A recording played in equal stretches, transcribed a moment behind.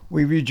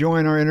We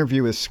rejoin our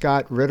interview with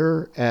Scott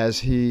Ritter as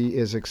he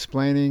is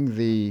explaining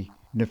the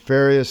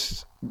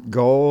nefarious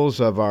goals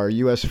of our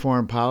U.S.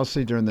 foreign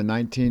policy during the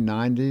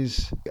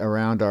 1990s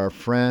around our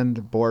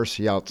friend Boris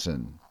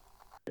Yeltsin.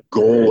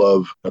 Goal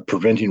of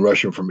preventing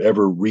Russia from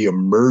ever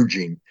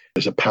reemerging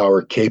as a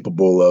power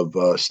capable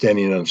of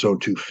standing on its own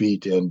 2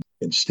 feet and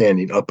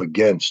standing up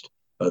against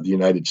the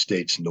United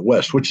States and the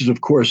West, which is,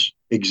 of course,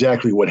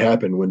 exactly what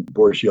happened when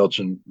Boris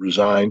Yeltsin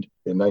resigned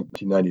in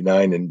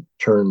 1999 and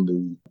turned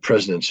the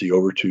presidency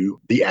over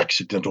to the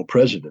accidental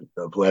president,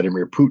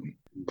 Vladimir Putin.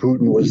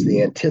 Putin was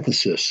the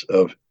antithesis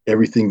of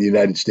everything the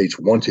United States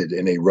wanted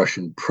in a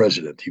Russian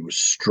president. He was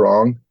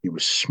strong, he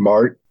was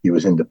smart, he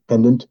was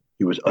independent,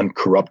 he was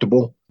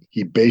uncorruptible.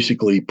 He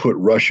basically put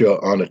Russia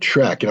on a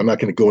track. And I'm not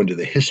going to go into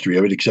the history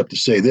of it except to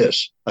say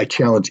this. I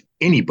challenge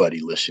anybody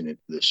listening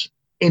to this,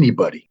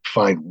 anybody,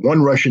 find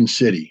one Russian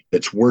city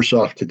that's worse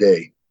off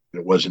today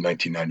than it was in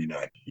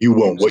 1999. You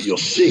won't. What you'll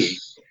see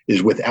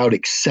is, without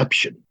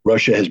exception,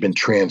 Russia has been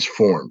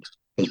transformed,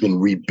 has been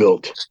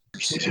rebuilt.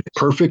 Is it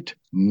perfect?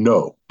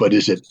 No. But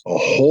is it a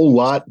whole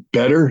lot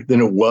better than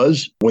it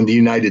was when the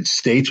United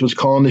States was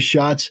calling the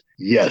shots?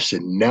 Yes.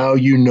 And now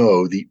you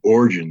know the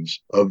origins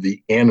of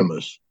the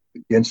animus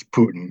against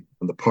Putin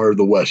on the part of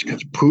the West,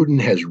 because Putin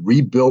has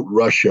rebuilt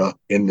Russia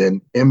in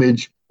an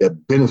image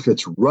that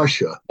benefits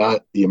Russia,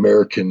 not the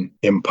American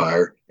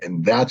empire.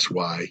 And that's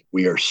why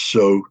we are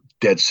so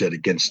dead set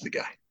against the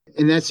guy.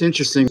 And that's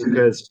interesting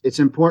because it's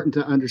important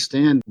to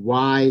understand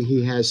why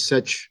he has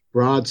such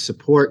broad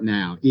support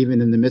now,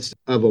 even in the midst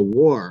of a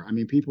war. I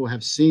mean, people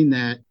have seen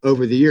that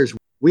over the years.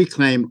 We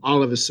claim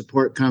all of his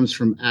support comes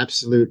from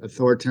absolute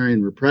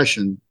authoritarian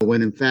repression,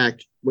 when in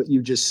fact, what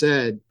you just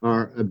said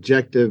are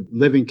objective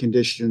living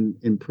condition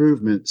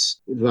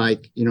improvements.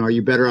 Like, are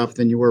you better off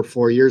than you were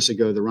 4 years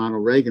ago, the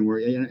Ronald Reagan,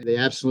 where they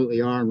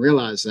absolutely are and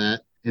realize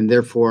that, and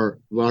therefore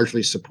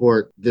largely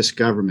support this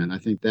government. I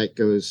think that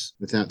goes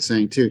without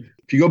saying, too.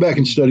 If you go back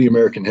and study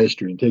American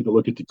history and take a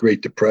look at the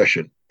Great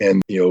Depression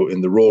and,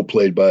 in the role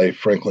played by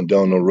Franklin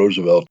Delano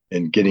Roosevelt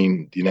in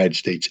getting the United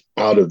States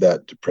out of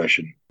that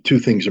depression, two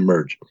things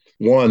emerge.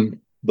 One,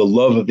 the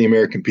love of the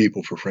American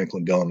people for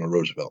Franklin Delano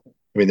Roosevelt.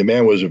 I mean, the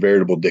man was a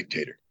veritable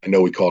dictator. I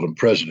know we called him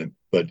president,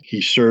 but he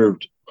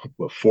served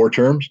 4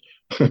 terms,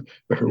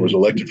 or was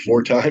elected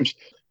 4 times.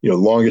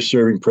 Longest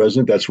serving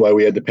president. That's why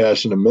we had to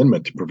pass an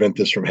amendment to prevent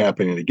this from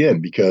happening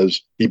again,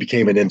 because he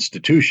became an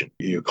institution,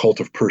 a cult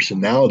of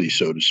personality,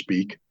 so to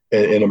speak.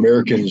 And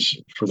Americans,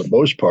 for the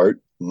most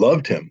part,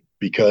 loved him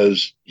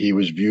because he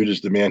was viewed as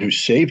the man who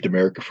saved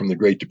America from the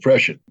Great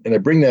Depression. And I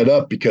bring that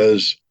up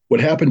because what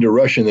happened to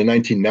Russia in the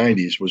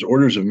 1990s was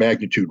orders of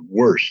magnitude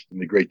worse than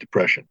the Great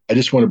Depression. I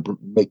just want to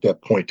make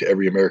that point to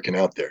every American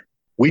out there.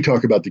 We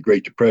talk about the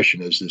Great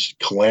Depression as this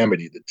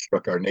calamity that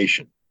struck our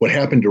nation. What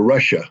happened to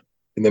Russia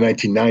in the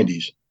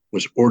 1990s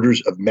was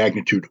orders of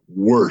magnitude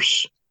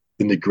worse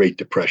than the Great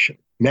Depression.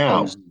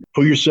 Now,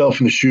 put yourself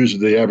in the shoes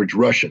of the average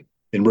Russian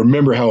and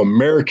remember how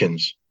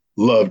Americans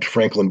loved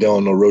Franklin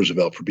Delano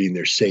Roosevelt for being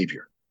their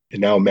savior.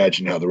 And now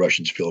imagine how the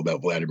Russians feel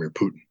about Vladimir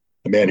Putin,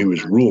 a man who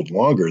has ruled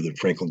longer than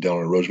Franklin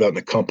Delano Roosevelt and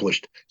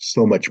accomplished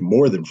so much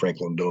more than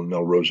Franklin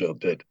Delano Roosevelt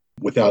did.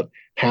 Without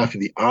half of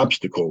the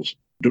obstacles,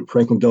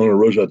 Franklin Delano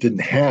Roosevelt didn't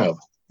have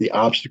the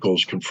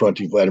obstacles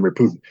confronting Vladimir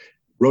Putin.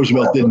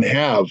 Roosevelt didn't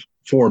have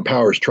foreign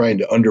powers trying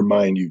to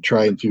undermine you,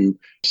 trying to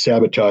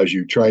sabotage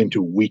you, trying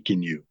to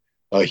weaken you.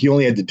 He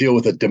only had to deal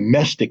with a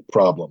domestic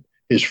problem.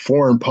 His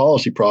foreign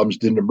policy problems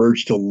didn't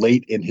emerge till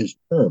late in his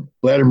term.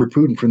 Vladimir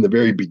Putin, from the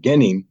very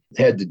beginning,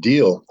 had to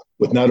deal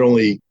with not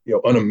only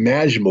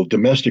unimaginable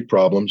domestic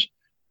problems,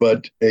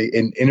 but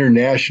an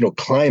international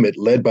climate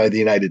led by the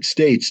United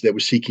States that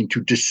was seeking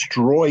to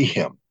destroy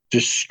him.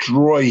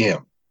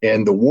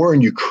 And the war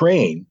in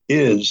Ukraine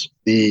is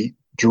the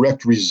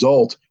direct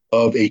result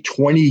of a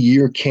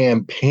 20-year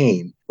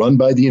campaign run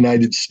by the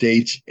United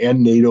States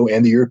and NATO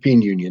and the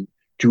European Union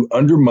to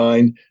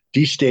undermine,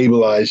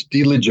 destabilize,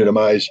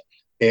 delegitimize,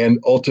 and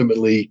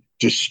ultimately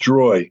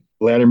destroy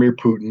Vladimir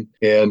Putin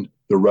and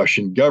the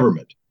Russian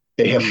government.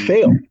 They have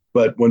failed.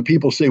 But when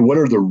people say, what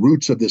are the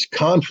roots of this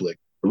conflict?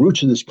 The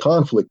roots of this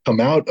conflict come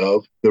out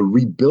of the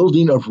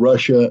rebuilding of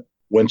Russia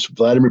once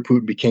Vladimir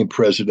Putin became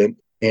president,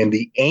 and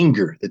the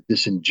anger that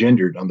this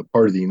engendered on the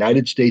part of the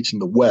United States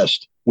and the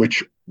West,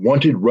 which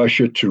wanted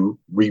Russia to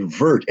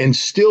revert and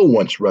still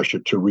wants Russia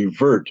to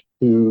revert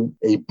to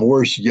a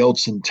Boris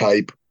Yeltsin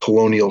type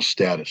colonial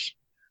status.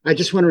 I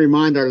just want to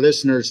remind our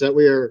listeners that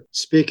we are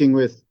speaking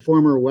with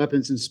former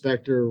weapons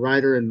inspector,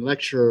 writer, and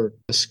lecturer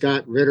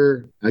Scott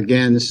Ritter.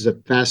 Again, this is a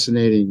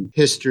fascinating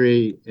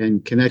history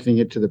and connecting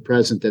it to the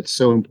present that's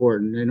so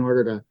important. In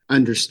order to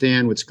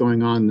understand what's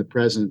going on in the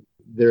present,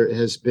 there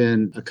has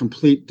been a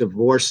complete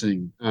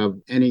divorcing of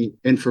any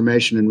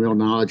information and real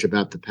knowledge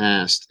about the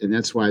past. And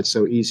that's why it's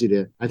so easy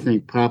to, I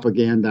think,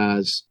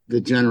 propagandize the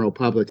general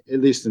public,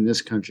 at least in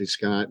this country,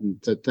 Scott. And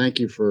so thank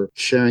you for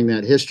sharing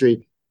that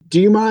history.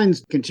 Do you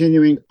mind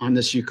continuing on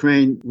this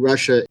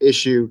Ukraine-Russia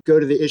issue, go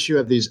to the issue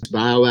of these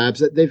biolabs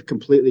that they've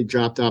completely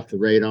dropped off the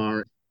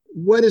radar?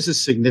 What is the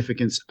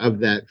significance of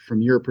that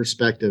from your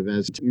perspective,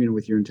 as you know,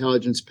 with your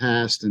intelligence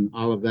past and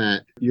all of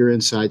that, your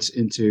insights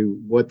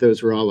into what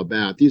those were all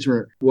about? These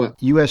were what?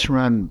 U.S.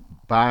 run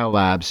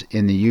biolabs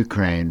in the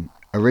Ukraine,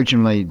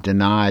 originally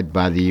denied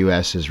by the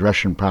U.S. as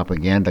Russian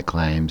propaganda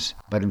claims,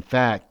 but in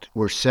fact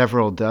were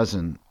several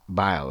dozen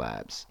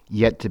biolabs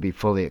yet to be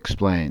fully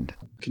explained.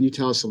 Can you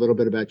tell us a little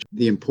bit about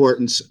the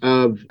importance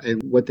of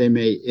and what they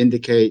may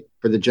indicate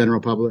for the general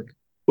public?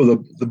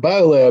 Well, the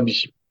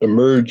biolabs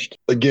emerged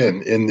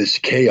again in this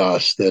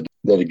chaos that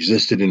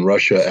existed in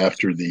Russia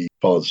after the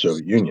fall of the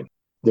Soviet Union.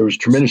 There was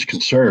tremendous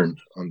concern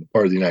on the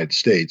part of the United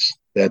States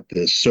that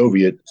the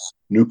Soviet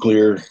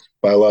nuclear,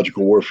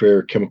 biological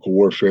warfare, chemical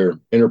warfare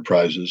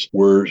enterprises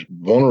were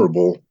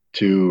vulnerable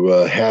to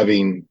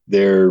having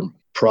their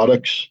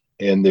products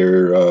and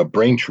their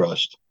brain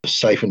trust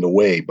siphoned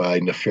away by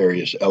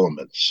nefarious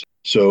elements.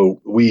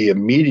 So we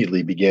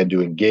immediately began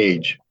to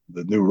engage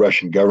the new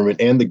Russian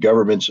government and the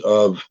governments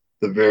of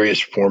the various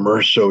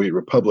former Soviet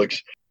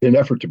republics in an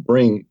effort to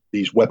bring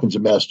these weapons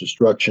of mass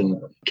destruction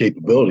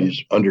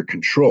capabilities under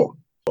control.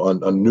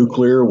 On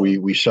nuclear,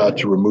 we sought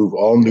to remove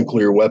all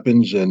nuclear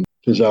weapons and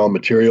fissile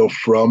material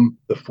from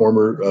the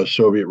former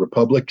Soviet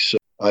republics,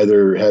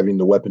 either having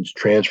the weapons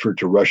transferred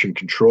to Russian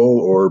control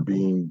or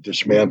being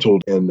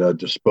dismantled and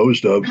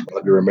disposed of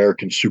under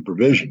American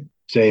supervision.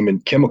 Same in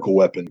chemical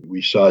weapons.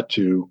 We sought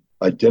to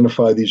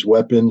identify these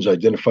weapons,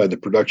 identify the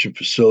production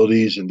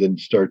facilities, and then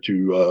start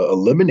to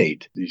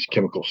eliminate these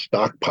chemical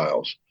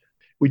stockpiles.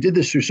 We did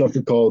this through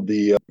something called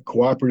the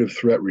Cooperative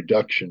Threat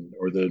Reduction,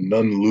 or the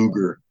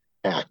Nunn-Lugar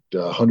Act.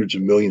 Hundreds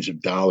of millions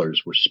of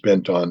dollars were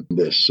spent on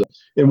this.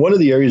 And one of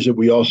the areas that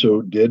we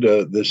also did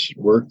this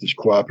work, this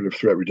cooperative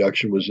threat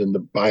reduction, was in the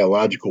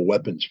biological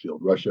weapons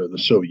field. Russia, the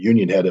Soviet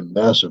Union, had a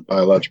massive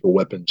biological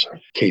weapons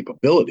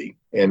capability,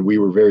 and we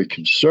were very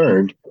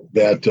concerned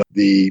that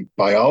the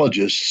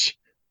biologists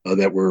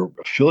that were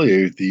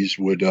affiliated with these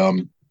would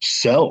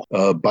sell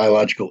a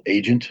biological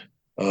agent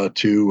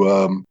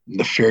to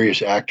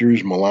nefarious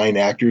actors, malign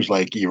actors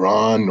like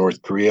Iran,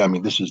 North Korea. I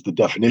mean, this is the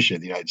definition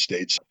of the United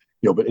States.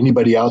 But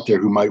anybody out there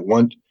who might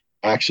want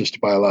access to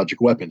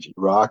biological weapons,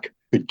 Iraq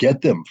could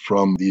get them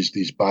from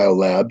these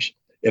biolabs,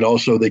 and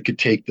also they could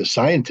take the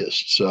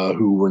scientists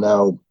who were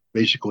now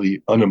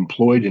basically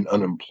unemployed and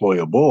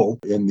unemployable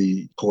in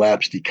the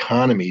collapsed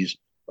economies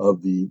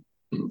of the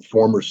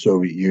former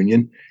Soviet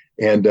Union,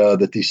 and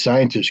that these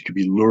scientists could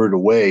be lured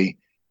away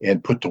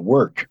and put to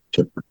work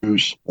to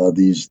produce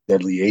these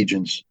deadly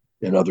agents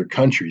in other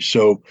countries.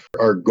 So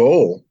our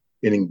goal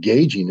in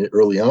engaging it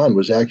early on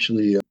was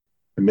actually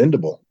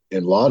commendable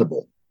and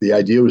laudable. The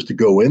idea was to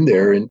go in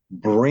there and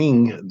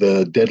bring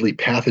the deadly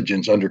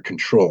pathogens under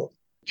control,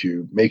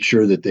 to make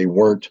sure that they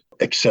weren't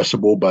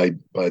accessible by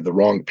the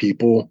wrong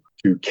people,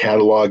 to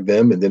catalog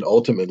them, and then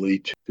ultimately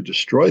to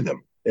destroy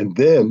them. And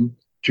then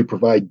to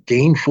provide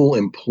gainful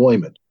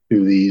employment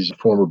to these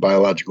former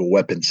biological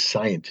weapons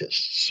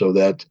scientists, so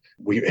that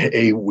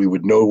we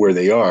would know where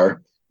they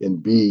are,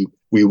 and B,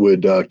 we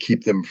would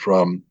keep them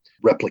from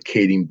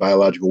replicating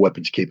biological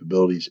weapons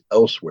capabilities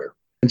elsewhere.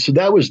 And so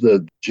that was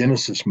the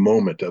genesis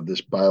moment of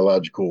this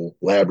biological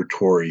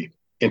laboratory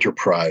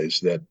enterprise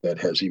that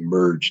has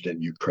emerged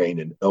in Ukraine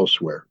and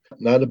elsewhere.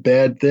 Not a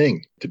bad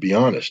thing, to be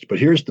honest. But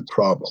here's the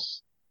problem.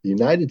 The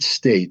United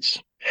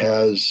States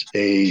has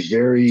a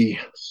very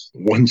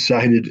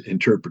one-sided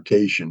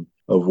interpretation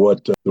of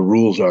what the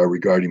rules are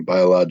regarding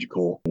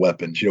biological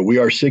weapons. We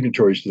are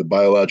signatories to the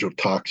Biological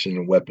Toxin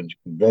and Weapons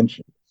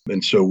Convention.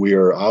 And so we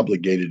are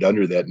obligated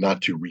under that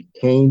not to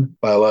retain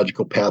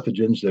biological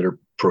pathogens that are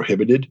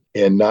prohibited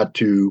and not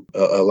to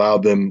allow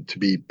them to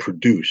be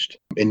produced.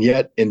 And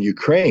yet in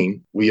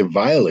Ukraine, we have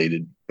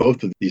violated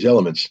both of these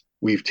elements.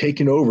 We've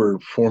taken over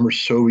former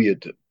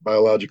Soviet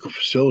biological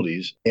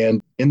facilities,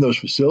 and in those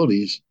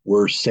facilities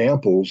were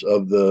samples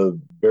of the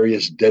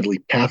various deadly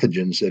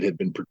pathogens that had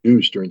been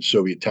produced during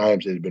Soviet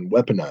times that had been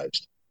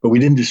weaponized. But we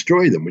didn't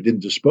destroy them. We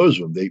didn't dispose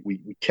of them. We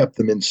kept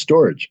them in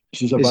storage.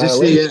 This is a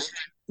violation.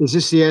 Is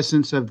this the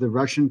essence of the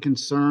Russian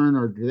concern,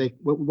 or do they?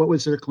 What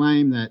was their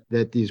claim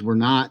that these were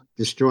not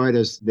destroyed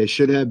as they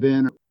should have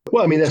been?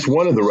 Well, I mean, that's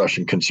one of the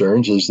Russian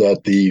concerns, is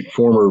that the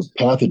former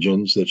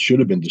pathogens that should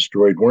have been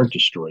destroyed weren't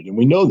destroyed. And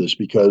we know this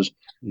because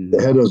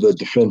the head of the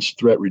Defense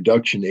Threat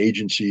Reduction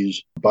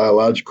Agency's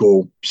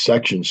biological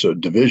section,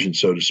 division,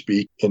 so to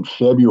speak, in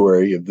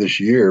February of this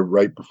year,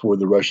 right before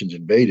the Russians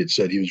invaded,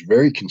 said he was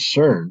very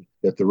concerned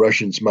that the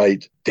Russians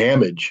might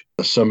damage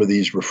some of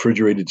these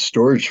refrigerated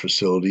storage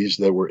facilities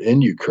that were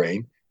in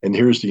Ukraine. And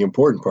here's the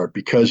important part,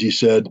 because he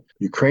said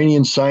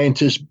Ukrainian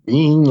scientists,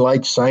 being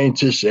like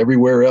scientists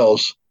everywhere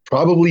else,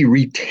 probably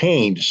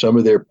retained some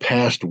of their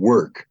past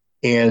work.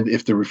 And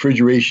if the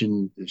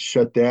refrigeration is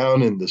shut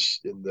down and the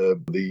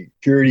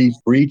security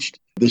breached,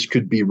 this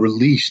could be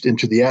released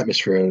into the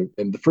atmosphere.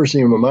 And the first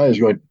thing in my mind is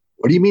going,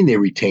 what do you mean they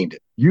retained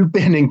it? You've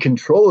been in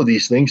control of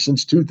these things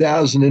since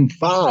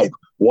 2005.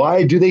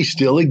 Why do they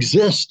still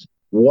exist?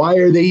 Why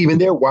are they even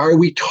there? Why are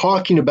we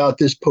talking about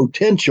this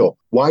potential?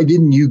 Why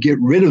didn't you get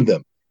rid of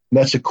them? And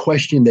that's a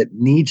question that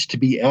needs to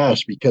be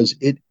asked because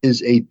it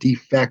is a de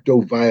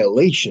facto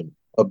violation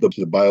of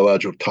the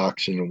Biological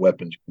Toxin and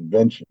Weapons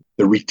Convention.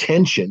 The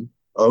retention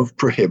of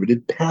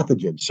prohibited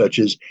pathogens such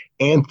as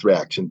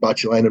anthrax and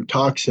botulinum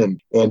toxin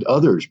and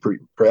others,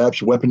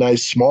 perhaps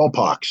weaponized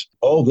smallpox,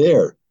 all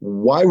there.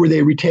 Why were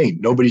they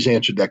retained? Nobody's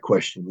answered that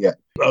question yet,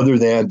 other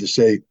than to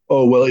say,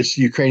 oh, well, it's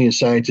the Ukrainian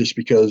scientists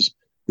because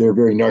they're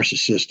very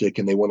narcissistic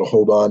and they want to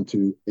hold on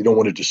to, they don't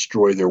want to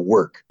destroy their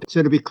work.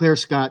 So to be clear,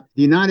 Scott,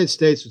 the United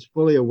States was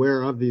fully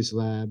aware of these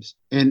labs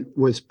and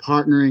was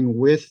partnering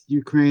with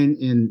Ukraine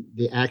in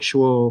the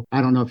actual,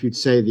 I don't know if you'd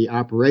say the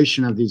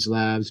operation of these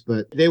labs,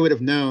 but they would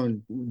have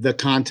known the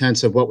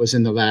contents of what was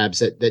in the labs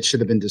that should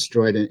have been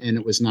destroyed and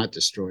it was not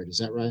destroyed. Is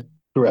that right?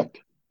 Correct.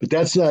 But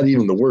that's not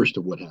even the worst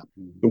of what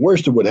happened. The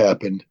worst of what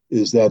happened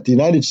is that the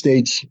United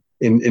States,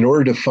 in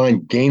order to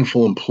find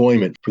gainful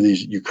employment for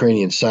these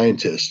Ukrainian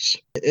scientists,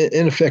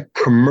 in effect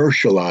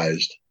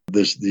commercialized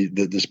this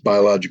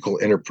biological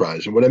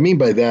enterprise. And what I mean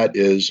by that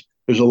is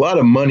there's a lot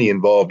of money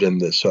involved in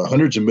this,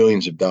 hundreds of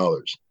millions of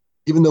dollars.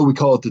 Even though we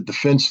call it the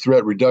Defense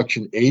Threat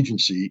Reduction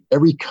Agency,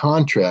 every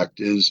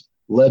contract is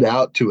led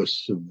out to a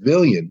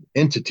civilian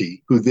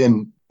entity who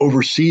then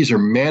oversees or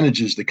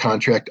manages the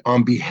contract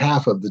on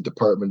behalf of the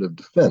Department of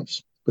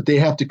Defense. But they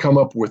have to come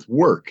up with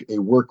a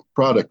work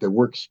product, a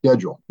work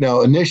schedule.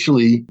 Now,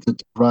 initially, to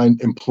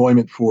find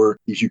employment for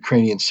these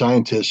Ukrainian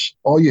scientists,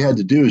 all you had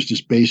to do is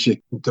just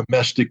basic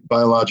domestic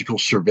biological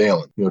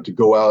surveillance, to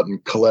go out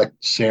and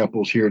collect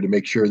samples here to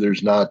make sure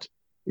there's not,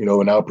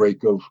 an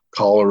outbreak of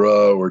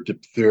cholera or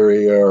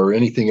diphtheria or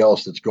anything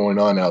else that's going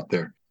on out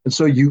there. And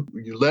so you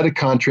let a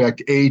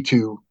contract, A,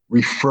 to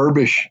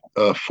refurbish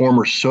a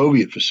former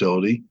Soviet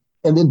facility,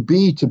 and then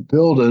B, to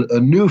build a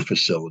new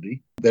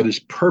facility that is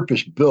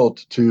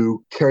purpose-built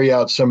to carry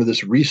out some of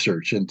this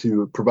research and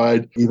to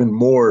provide even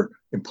more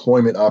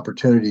employment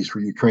opportunities for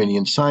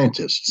Ukrainian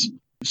scientists.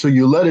 So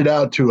you let it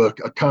out to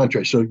a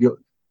contract. So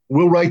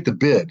we'll write the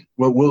bid.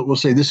 We'll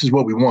say, this is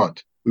what we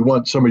want. We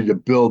want somebody to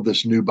build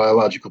this new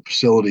biological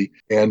facility,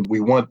 and we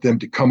want them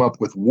to come up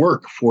with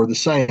work for the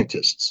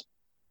scientists.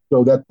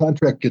 So that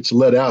contract gets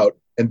let out,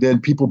 and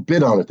then people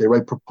bid on it. They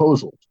write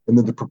proposals, and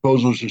then the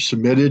proposals are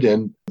submitted,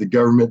 and the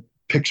government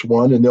picks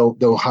one, and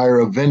they'll hire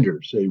a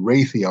vendor, say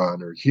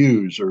Raytheon or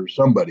Hughes or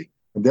somebody,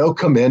 and they'll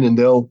come in and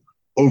they'll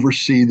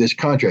oversee this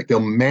contract. They'll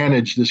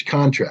manage this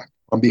contract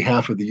on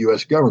behalf of the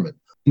U.S. government,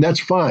 and that's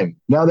fine.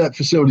 Now that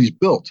facility's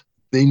built,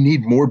 they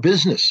need more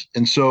business,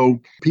 and so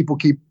people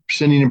keep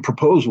sending in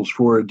proposals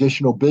for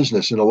additional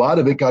business, and a lot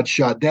of it got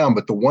shot down.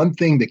 But the one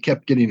thing that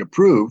kept getting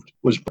approved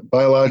was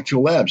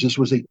biological labs. This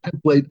was a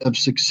template of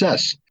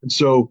success, and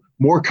so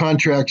more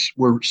contracts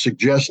were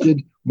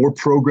suggested, more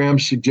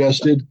programs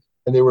suggested,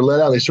 and they were let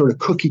out. They sort of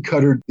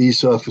cookie-cuttered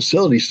these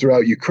facilities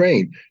throughout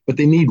Ukraine, but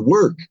they need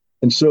work.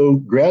 And so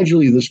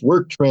gradually this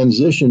work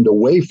transitioned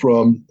away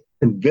from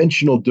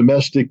conventional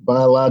domestic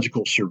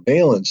biological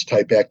surveillance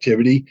type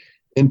activity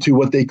into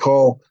what they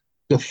call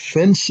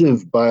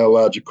defensive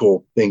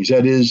biological things.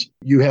 That is,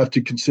 you have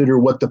to consider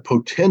what the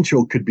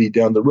potential could be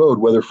down the road,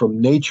 whether from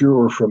nature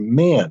or from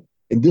man.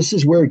 And this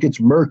is where it gets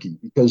murky,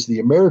 because the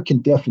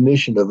American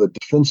definition of a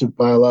defensive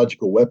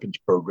biological weapons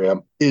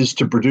program is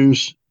to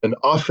produce an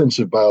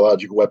offensive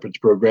biological weapons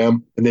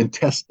program and then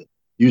test it.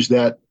 Use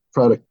that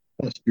product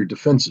to test your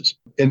defenses.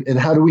 And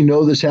how do we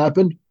know this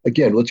happened?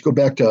 Again, let's go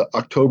back to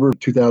October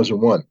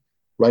 2001,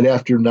 right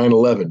after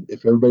 9/11.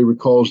 If everybody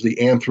recalls the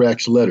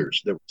anthrax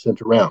letters that were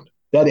sent around,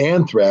 that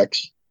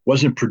anthrax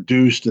wasn't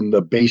produced in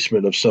the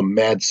basement of some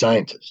mad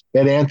scientist.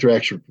 That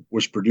anthrax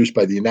was produced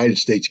by the United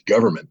States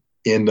government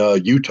in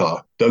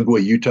Utah,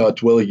 Dugway, Utah,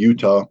 Tooele,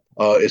 Utah,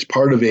 as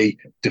part of a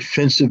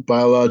defensive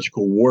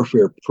biological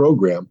warfare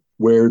program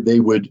where they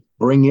would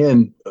bring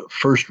in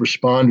first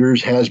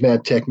responders,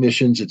 hazmat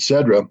technicians, et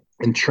cetera,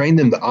 and train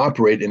them to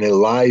operate in a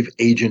live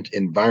agent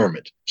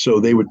environment.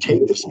 So they would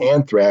take this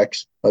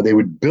anthrax, they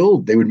would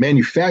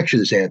manufacture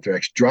this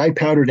anthrax, dry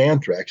powdered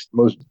anthrax, the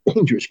most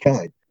dangerous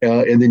kind,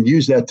 and then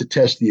use that to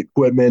test the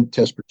equipment,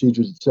 test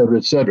procedures, et cetera,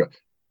 et cetera.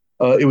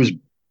 It was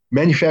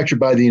manufactured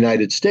by the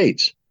United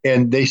States.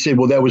 And they say,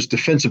 well, that was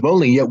defensive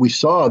only, yet we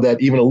saw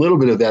that even a little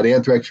bit of that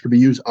anthrax could be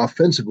used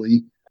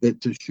offensively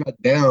to shut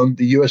down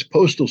the U.S.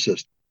 postal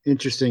system.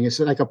 Interesting.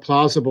 It's like a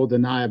plausible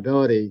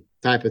deniability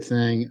type of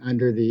thing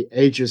under the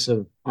aegis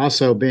of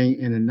also being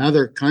in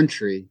another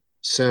country.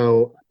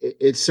 So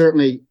it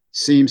certainly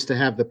seems to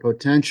have the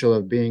potential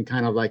of being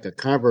kind of like a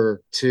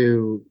cover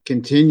to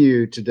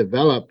continue to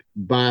develop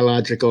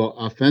biological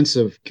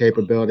offensive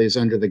capabilities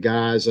under the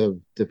guise of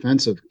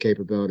defensive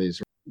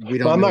capabilities.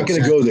 I'm not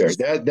going to go there.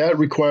 That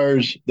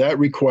requires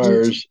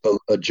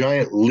a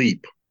giant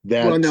leap.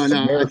 Well, no.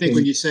 I think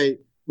when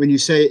you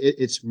say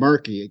it's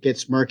murky, it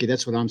gets murky.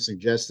 That's what I'm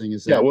suggesting.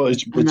 Is that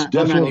it's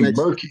definitely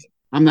murky.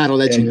 I'm not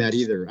alleging that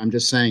either. I'm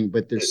just saying,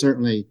 but there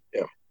certainly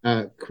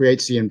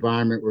creates the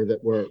environment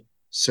where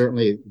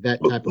certainly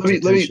that type of.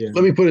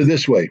 Let me put it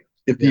this way: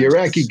 if the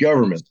Iraqi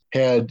government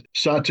had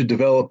sought to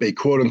develop a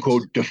quote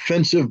unquote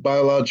defensive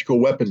biological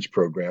weapons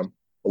program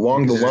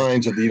along the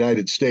lines of the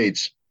United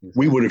States,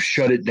 we would have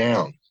shut it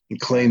down. and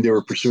claimed they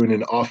were pursuing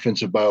an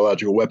offensive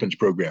biological weapons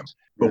program.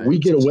 But Right. we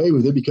get away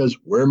with it because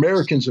we're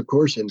Americans, of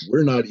course, and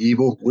we're not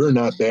evil. We're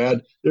not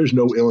bad. There's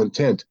no ill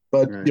intent.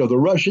 But Right. the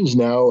Russians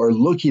now are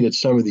looking at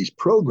some of these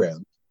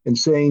programs and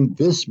saying,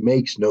 this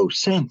makes no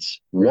sense.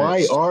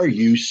 Why are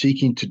you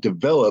seeking to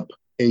develop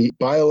a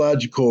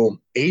biological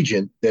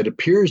agent that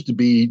appears to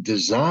be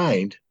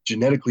designed,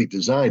 genetically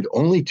designed,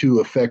 only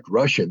to affect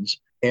Russians,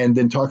 and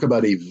then talk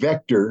about a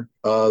vector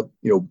of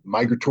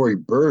migratory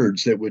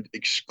birds that would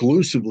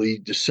exclusively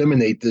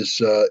disseminate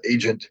this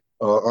agent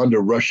onto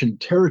Russian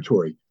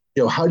territory?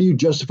 How do you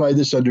justify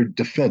this under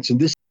defense? And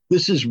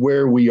this is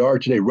where we are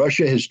today.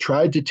 Russia has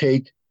tried to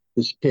take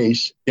this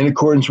case in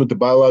accordance with the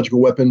biological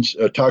weapons,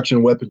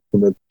 toxin weapons,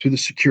 to the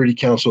Security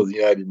Council of the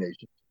United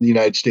Nations. The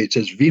United States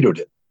has vetoed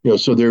it.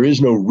 So there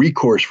is no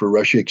recourse for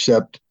Russia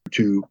except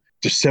to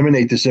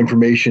disseminate this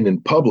information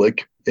in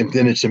public, and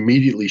then it's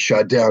immediately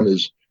shot down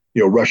as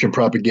Russian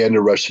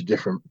propaganda, Russian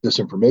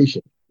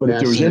disinformation. But if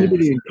there was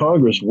anybody in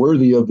Congress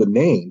worthy of the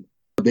name,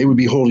 they would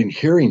be holding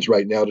hearings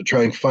right now to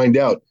try and find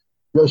out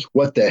just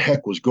what the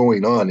heck was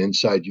going on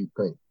inside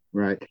Ukraine.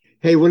 Right.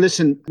 Hey, well,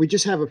 listen, we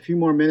just have a few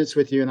more minutes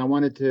with you, and I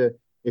wanted to,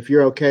 if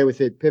you're okay with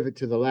it, pivot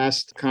to the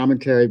last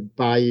commentary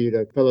by you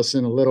to fill us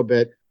in a little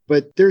bit.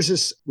 But there's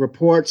this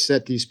reports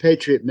that these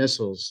Patriot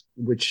missiles,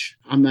 which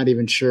I'm not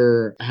even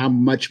sure how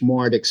much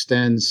more it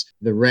extends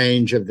the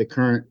range of the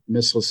current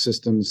missile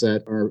systems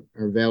that are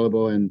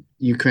available in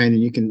Ukraine,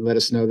 and you can let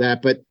us know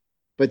that. But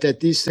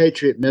that these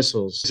Patriot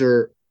missiles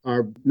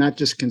are not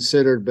just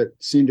considered, but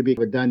seem to be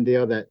a done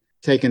deal that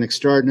take an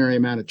extraordinary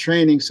amount of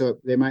training, so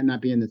they might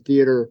not be in the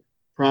theater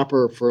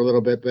proper for a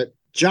little bit. But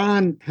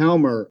John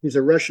Helmer, he's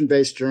a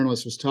Russian-based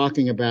journalist, was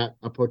talking about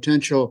a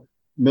potential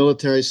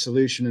military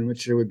solution in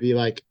which there would be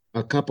like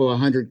a couple of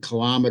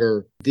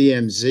 100-kilometer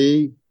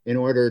DMZ in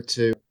order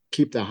to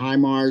keep the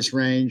HIMARS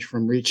range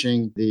from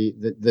reaching the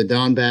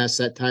Donbass,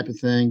 that type of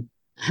thing.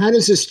 How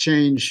does this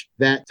change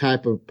that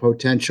type of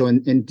potential?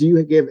 And do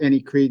you give any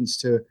credence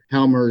to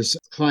Helmer's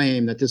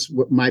claim that this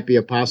might be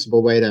a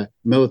possible way to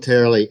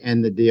militarily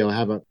end the deal,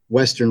 have a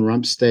Western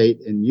rump state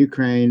in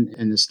Ukraine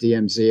and this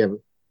DMZ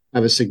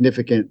of a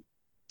significant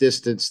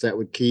distance that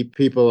would keep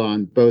people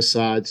on both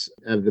sides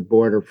of the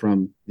border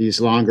from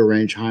these longer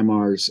range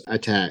HIMARS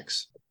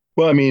attacks?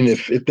 Well, I mean,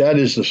 if that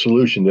is the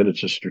solution, then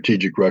it's a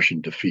strategic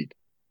Russian defeat.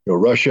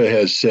 Russia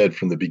has said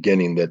from the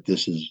beginning that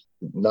this is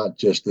not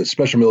just the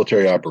special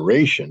military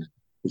operation,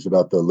 is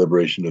about the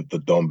liberation of the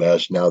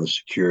Donbass, now the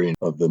securing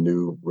of the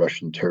new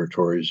Russian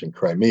territories in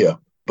Crimea.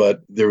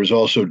 But there is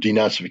also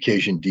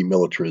denazification,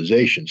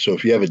 demilitarization. So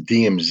if you have a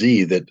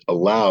DMZ that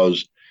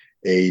allows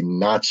a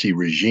Nazi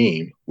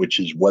regime, which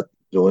is what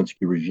the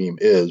Zelensky regime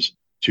is,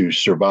 to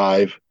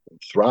survive and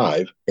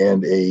thrive,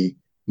 and a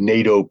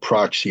NATO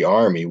proxy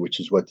army, which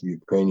is what the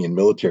Ukrainian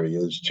military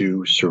is,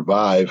 to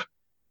survive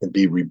and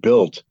be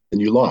rebuilt,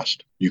 then you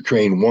lost.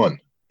 Ukraine won.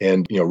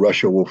 And,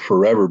 Russia will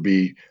forever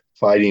be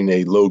fighting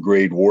a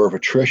low-grade war of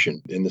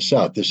attrition in the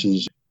South. This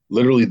is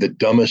literally the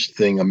dumbest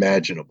thing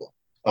imaginable.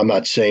 I'm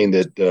not saying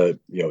that,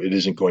 it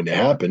isn't going to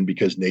happen,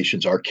 because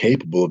nations are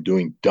capable of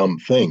doing dumb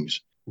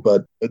things.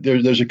 But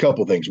there's a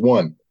couple things.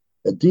 One,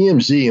 a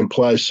DMZ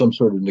implies some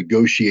sort of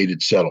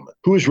negotiated settlement.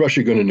 Who is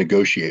Russia going to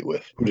negotiate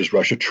with? Who does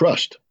Russia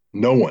trust?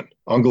 No one.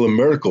 Angela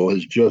Merkel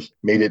has just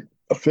made it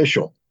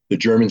official. The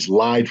Germans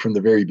lied from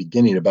the very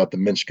beginning about the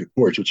Minsk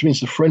Accords, which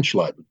means the French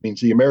lied, which means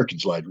the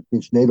Americans lied, which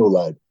means NATO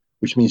lied,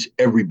 which means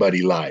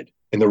everybody lied.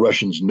 And the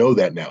Russians know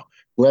that now.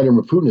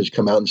 Vladimir Putin has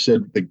come out and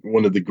said that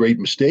one of the great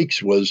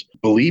mistakes was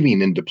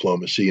believing in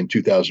diplomacy in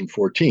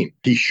 2014.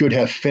 He should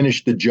have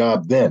finished the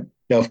job then.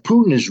 Now, if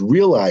Putin is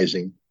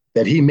realizing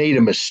that he made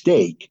a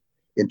mistake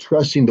in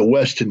trusting the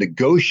West to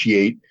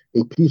negotiate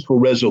a peaceful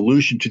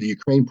resolution to the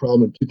Ukraine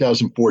problem in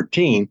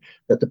 2014,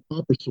 that the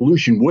proper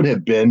solution would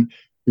have been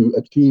to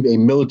achieve a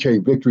military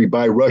victory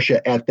by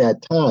Russia at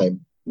that time,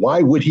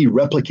 why would he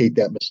replicate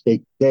that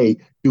mistake today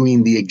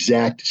doing the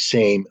exact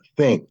same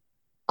thing?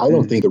 I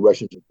don't think the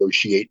Russians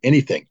negotiate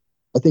anything.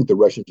 I think the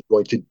Russians are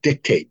going to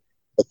dictate.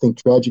 I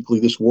think tragically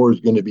this war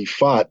is going to be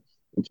fought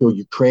until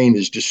Ukraine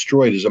is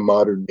destroyed as a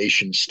modern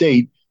nation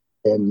state,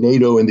 and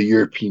NATO and the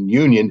European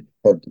Union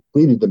have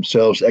depleted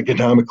themselves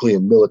economically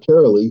and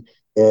militarily,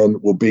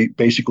 and will be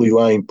basically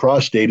lying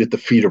prostrate at the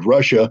feet of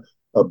Russia,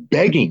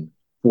 begging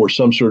for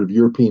some sort of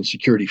European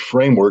security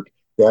framework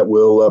that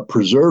will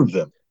preserve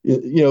them.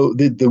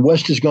 The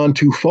West has gone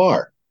too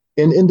far.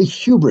 And the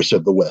hubris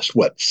of the West,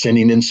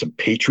 sending in some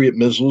Patriot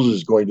missiles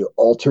is going to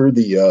alter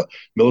the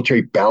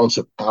military balance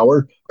of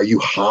power? Are you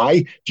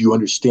high? Do you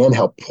understand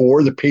how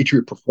poor the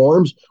Patriot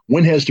performs?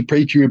 When has the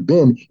Patriot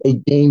been a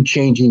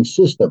game-changing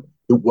system?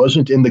 It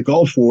wasn't in the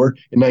Gulf War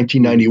in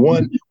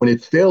 1991 when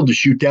it failed to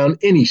shoot down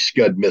any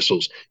Scud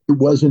missiles. It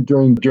wasn't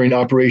during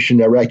Operation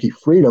Iraqi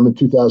Freedom in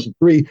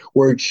 2003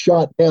 where it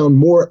shot down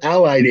more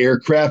Allied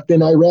aircraft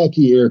than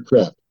Iraqi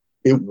aircraft.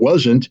 It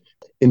wasn't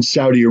in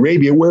Saudi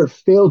Arabia where it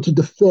failed to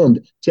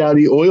defend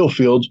Saudi oil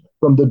fields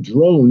from the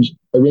drones,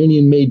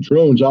 Iranian-made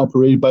drones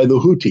operated by the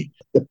Houthi.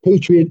 The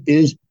Patriot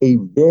is a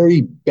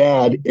very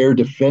bad air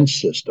defense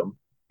system.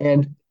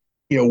 And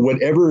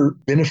whatever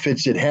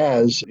benefits it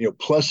has,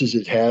 pluses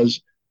it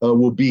has,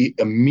 will be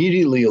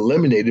immediately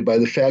eliminated by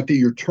the fact that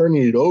you're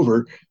turning it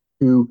over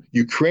to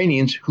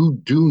Ukrainians who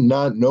do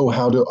not know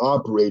how to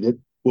operate it,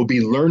 will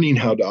be learning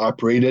how to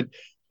operate it,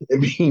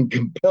 and being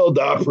compelled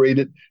to operate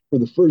it for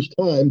the first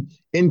time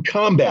in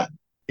combat.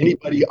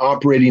 Anybody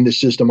operating the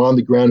system on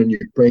the ground in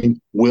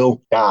Ukraine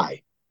will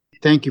die.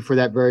 Thank you for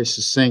that very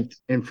succinct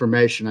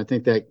information. I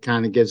think that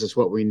kind of gives us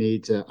what we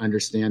need to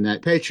understand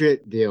that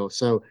Patriot deal.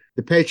 So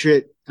the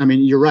Patriot, I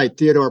mean, you're right.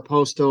 Theodore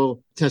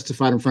Postal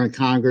testified in front of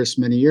Congress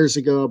many years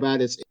ago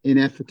about its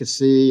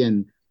inefficacy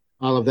and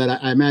all of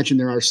that. I imagine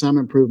there are some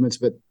improvements,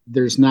 but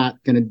there's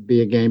not going to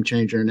be a game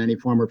changer in any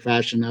form or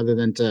fashion other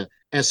than to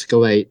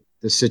escalate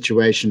the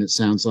situation, it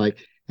sounds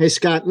like. Hey,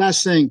 Scott,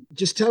 last thing,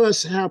 just tell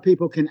us how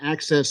people can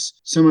access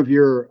some of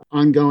your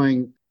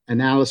ongoing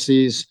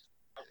analyses.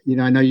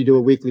 I know you do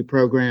a weekly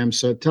program,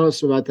 so tell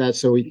us about that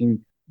so we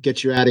can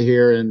get you out of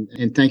here.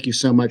 And thank you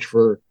so much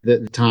for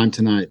the time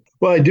tonight.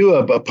 Well, I do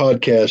a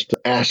podcast,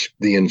 Ask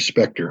the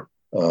Inspector,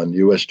 on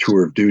U.S.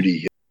 Tour of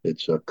Duty.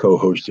 It's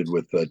co-hosted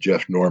with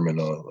Jeff Norman,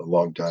 a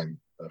longtime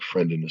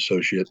friend and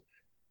associate.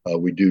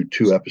 We do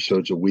 2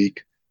 episodes a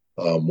week,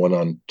 one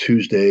on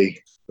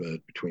Tuesday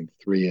between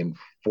 3 and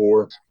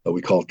 4.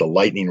 We call it the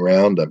lightning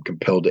round. I'm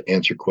compelled to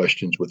answer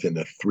questions within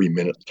a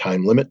 3-minute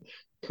time limit.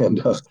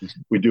 And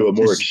we do a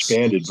more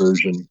expanded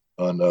version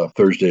on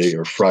Thursday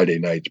or Friday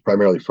nights,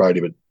 primarily Friday,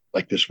 but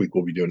like this week,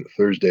 we'll be doing it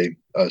Thursday,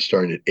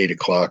 starting at 8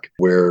 o'clock,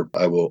 where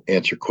I will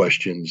answer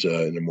questions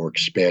in a more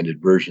expanded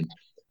version.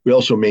 We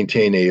also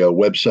maintain a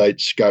website,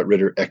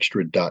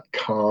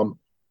 scottritterextra.com.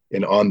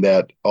 And on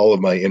that, all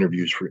of my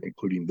interviews,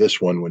 including this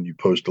one, when you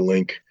post a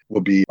link,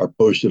 are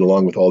posted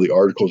along with all the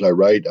articles I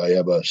write. I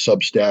have a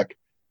Substack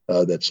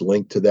that's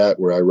linked to that,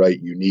 where I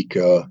write unique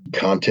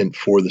content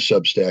for the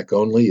Substack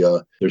only.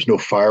 There's no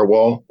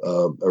firewall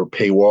or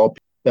paywall.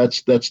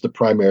 That's the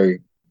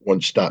primary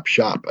one-stop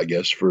shop, I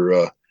guess,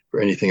 for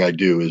anything I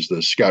do, is the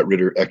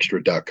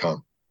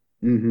scottritterextra.com.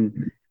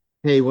 Mm-hmm.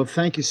 Hey, well,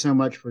 thank you so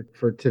much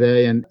for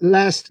today. And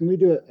last, can we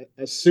do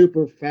a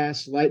super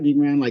fast lightning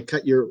round, like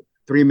cut your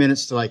 3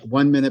 minutes to like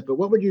 1 minute? But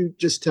what would you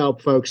just tell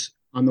folks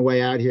on the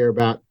way out here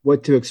about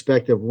what to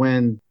expect of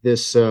when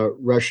this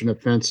Russian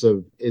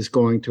offensive is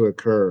going to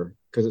occur?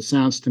 Because it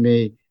sounds to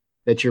me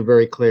that you're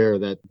very clear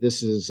that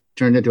this is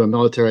turned into a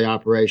military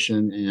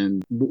operation.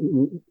 And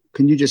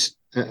can you just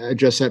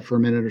address that for a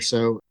minute or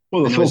so?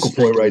 Well, the focal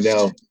point right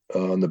now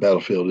on the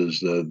battlefield is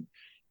the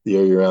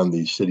area around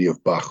the city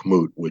of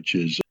Bakhmut, which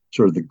is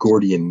sort of the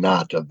Gordian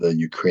knot of the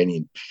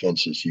Ukrainian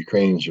defenses.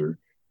 Ukrainians are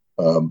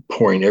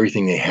pouring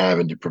everything they have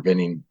into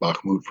preventing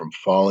Bakhmut from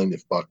falling.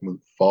 If Bakhmut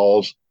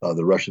falls,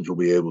 the Russians will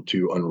be able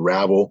to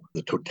unravel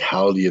the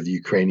totality of the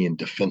Ukrainian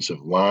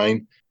defensive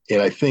line.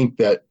 And I think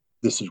that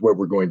this is what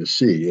we're going to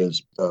see,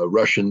 is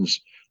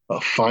Russians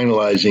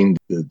finalizing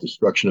the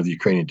destruction of the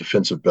Ukrainian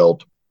defensive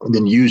belt, and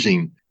then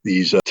using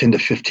these 10 to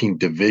 15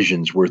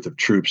 divisions worth of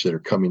troops that are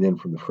coming in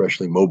from the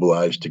freshly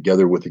mobilized,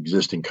 together with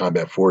existing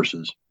combat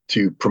forces,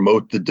 to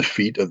promote the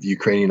defeat of the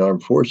Ukrainian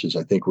armed forces.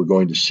 I think we're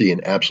going to see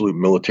an absolute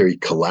military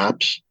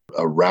collapse,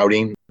 a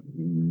routing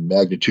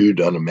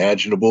magnitude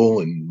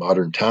unimaginable in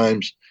modern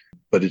times.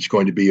 But it's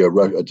going to be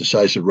a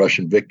decisive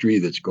Russian victory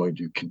that's going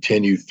to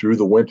continue through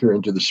the winter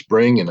into the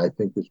spring. And I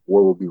think this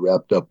war will be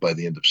wrapped up by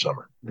the end of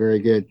summer. Very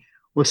good.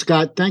 Well,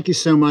 Scott, thank you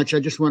so much. I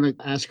just want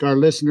to ask our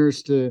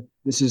listeners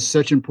this is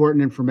such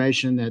important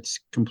information that's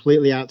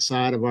completely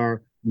outside of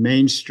our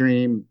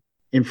mainstream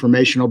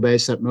informational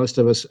base that most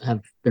of us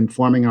have been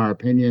forming our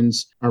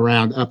opinions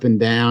around up and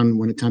down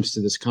when it comes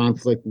to this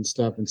conflict and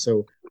stuff. And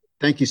so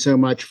thank you so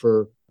much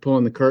for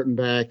pulling the curtain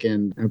back,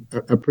 and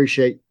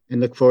appreciate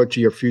and look forward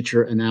to your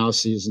future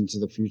analyses into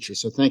the future.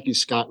 So thank you,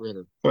 Scott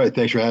Ritter. All right.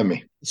 Thanks for having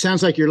me. It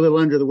sounds like you're a little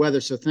under the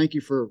weather, so thank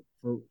you for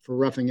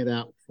roughing it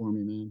out for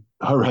me, man.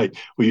 All right.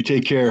 Well, you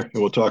take care, and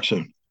we'll talk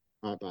soon.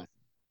 All right, bye.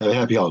 Have a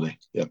happy holiday.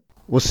 Yeah.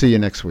 We'll see you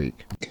next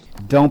week.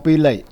 Don't be late.